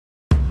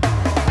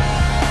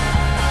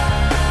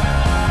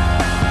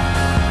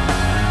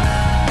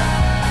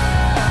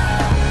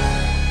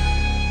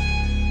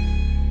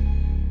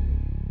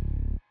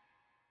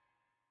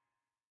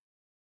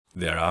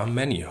There are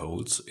many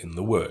holes in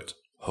the world.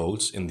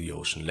 Holes in the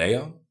ocean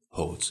layer,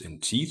 holes in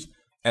teeth,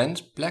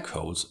 and black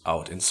holes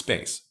out in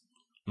space.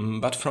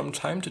 But from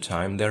time to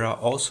time there are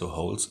also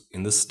holes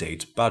in the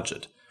state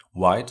budget,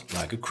 wide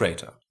like a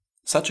crater.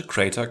 Such a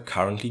crater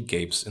currently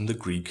gapes in the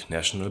Greek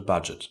national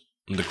budget.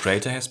 The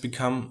crater has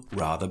become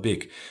rather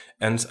big,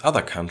 and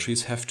other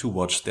countries have to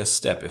watch their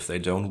step if they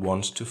don't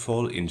want to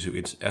fall into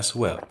it as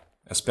well.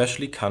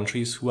 Especially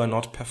countries who are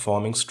not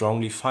performing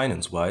strongly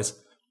finance-wise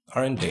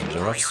are in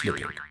danger of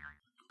slipping.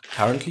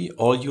 Currently,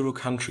 all Euro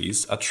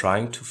countries are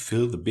trying to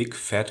fill the big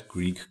fat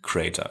Greek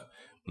crater.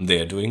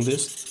 They are doing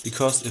this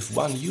because if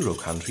one Euro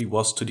country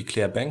was to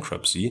declare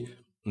bankruptcy,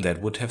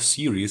 that would have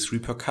serious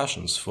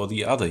repercussions for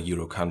the other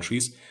Euro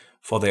countries,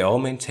 for they all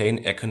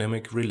maintain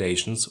economic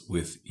relations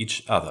with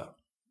each other.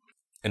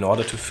 In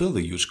order to fill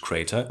the huge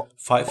crater,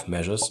 5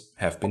 measures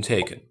have been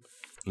taken.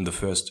 The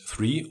first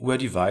 3 were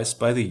devised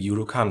by the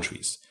Euro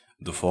countries.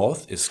 The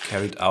 4th is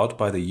carried out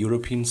by the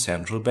European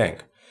Central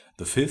Bank.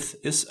 The 5th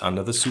is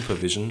under the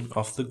supervision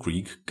of the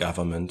Greek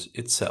government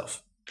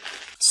itself.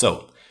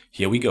 So,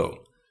 here we go.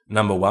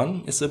 Number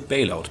 1 is a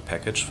bailout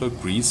package for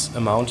Greece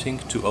amounting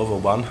to over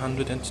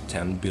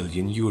 110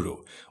 billion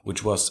euro,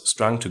 which was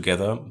strung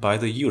together by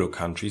the Euro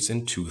countries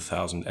in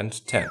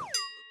 2010.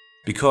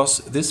 Because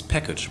this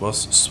package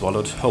was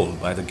swallowed whole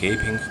by the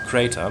gaping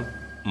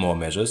crater, more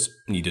measures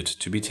needed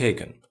to be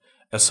taken.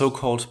 A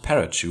so-called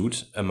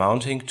parachute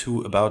amounting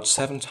to about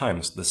 7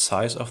 times the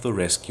size of the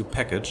rescue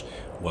package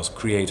was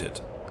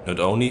created, not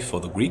only for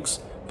the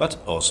Greeks, but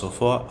also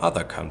for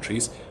other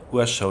countries who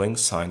are showing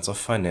signs of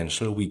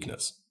financial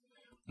weakness.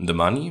 The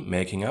money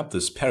making up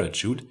this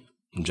parachute,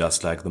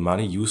 just like the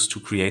money used to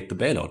create the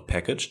bailout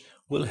package,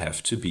 will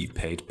have to be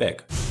paid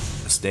back.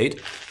 A state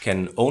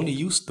can only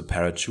use the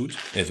parachute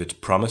if it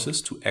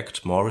promises to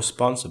act more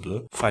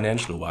responsible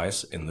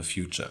financial-wise in the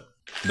future.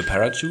 The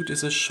parachute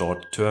is a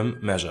short-term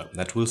measure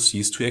that will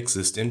cease to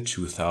exist in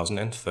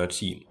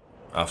 2013.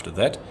 After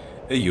that,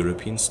 a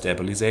European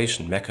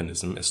stabilization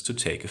mechanism is to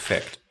take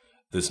effect.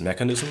 This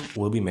mechanism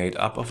will be made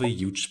up of a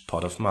huge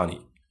pot of money.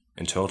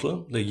 In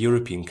total, the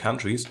European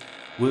countries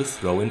will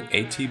throw in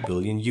 80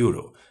 billion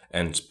euro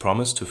and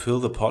promise to fill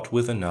the pot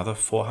with another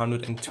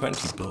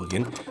 420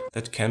 billion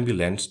that can be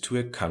lent to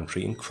a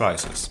country in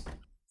crisis.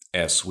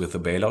 As with the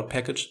bailout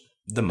package,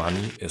 the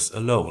money is a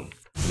loan,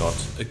 not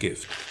a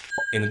gift.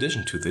 In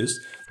addition to this,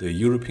 the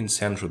European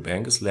Central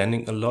Bank is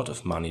lending a lot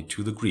of money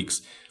to the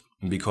Greeks,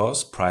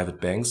 because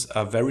private banks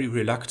are very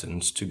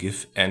reluctant to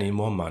give any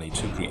more money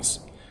to Greece.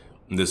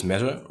 This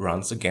measure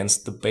runs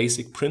against the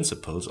basic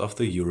principles of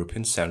the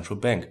European Central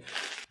Bank,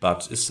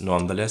 but is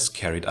nonetheless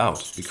carried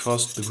out,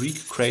 because the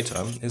Greek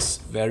crater is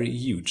very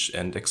huge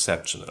and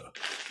exceptional.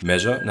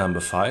 Measure number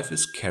 5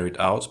 is carried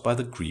out by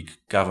the Greek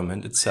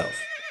government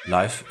itself.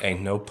 Life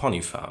ain't no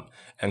pony farm,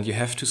 and you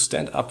have to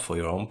stand up for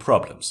your own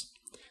problems.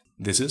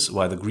 This is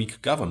why the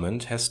Greek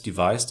government has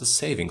devised a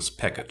savings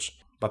package.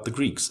 But the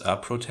Greeks are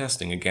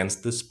protesting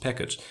against this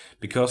package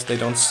because they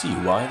don't see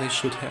why they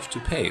should have to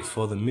pay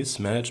for the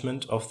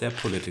mismanagement of their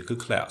political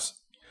class.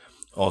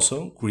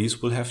 Also, Greece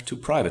will have to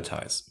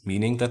privatize,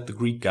 meaning that the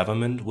Greek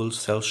government will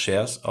sell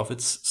shares of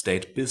its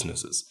state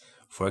businesses,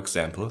 for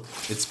example,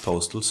 its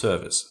postal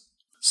service.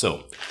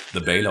 So,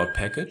 the bailout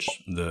package,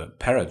 the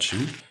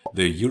parachute,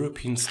 the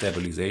European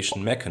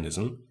stabilization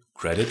mechanism,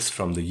 credits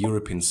from the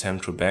European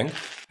Central Bank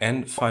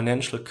and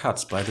financial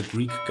cuts by the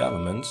Greek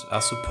government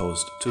are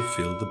supposed to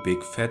fill the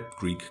big fat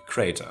Greek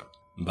crater.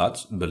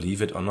 But,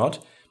 believe it or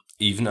not,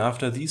 even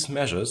after these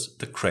measures,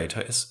 the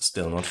crater is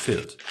still not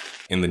filled.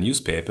 In the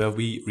newspaper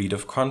we read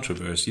of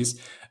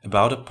controversies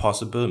about a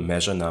possible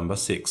measure number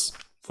 6,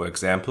 for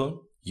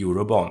example,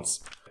 Eurobonds.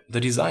 The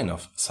design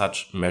of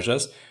such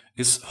measures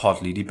is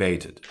hotly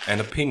debated, and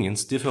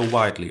opinions differ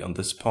widely on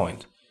this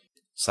point.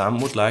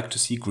 Some would like to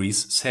see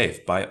Greece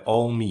safe by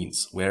all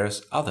means,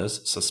 whereas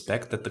others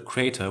suspect that the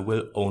crater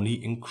will only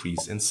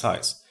increase in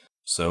size.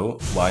 So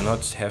why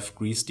not have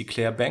Greece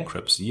declare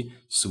bankruptcy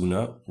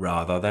sooner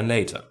rather than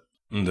later?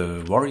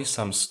 The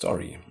worrisome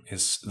story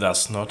is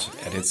thus not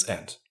at its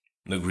end.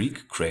 The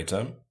Greek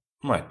crater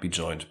might be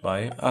joined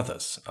by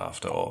others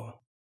after all.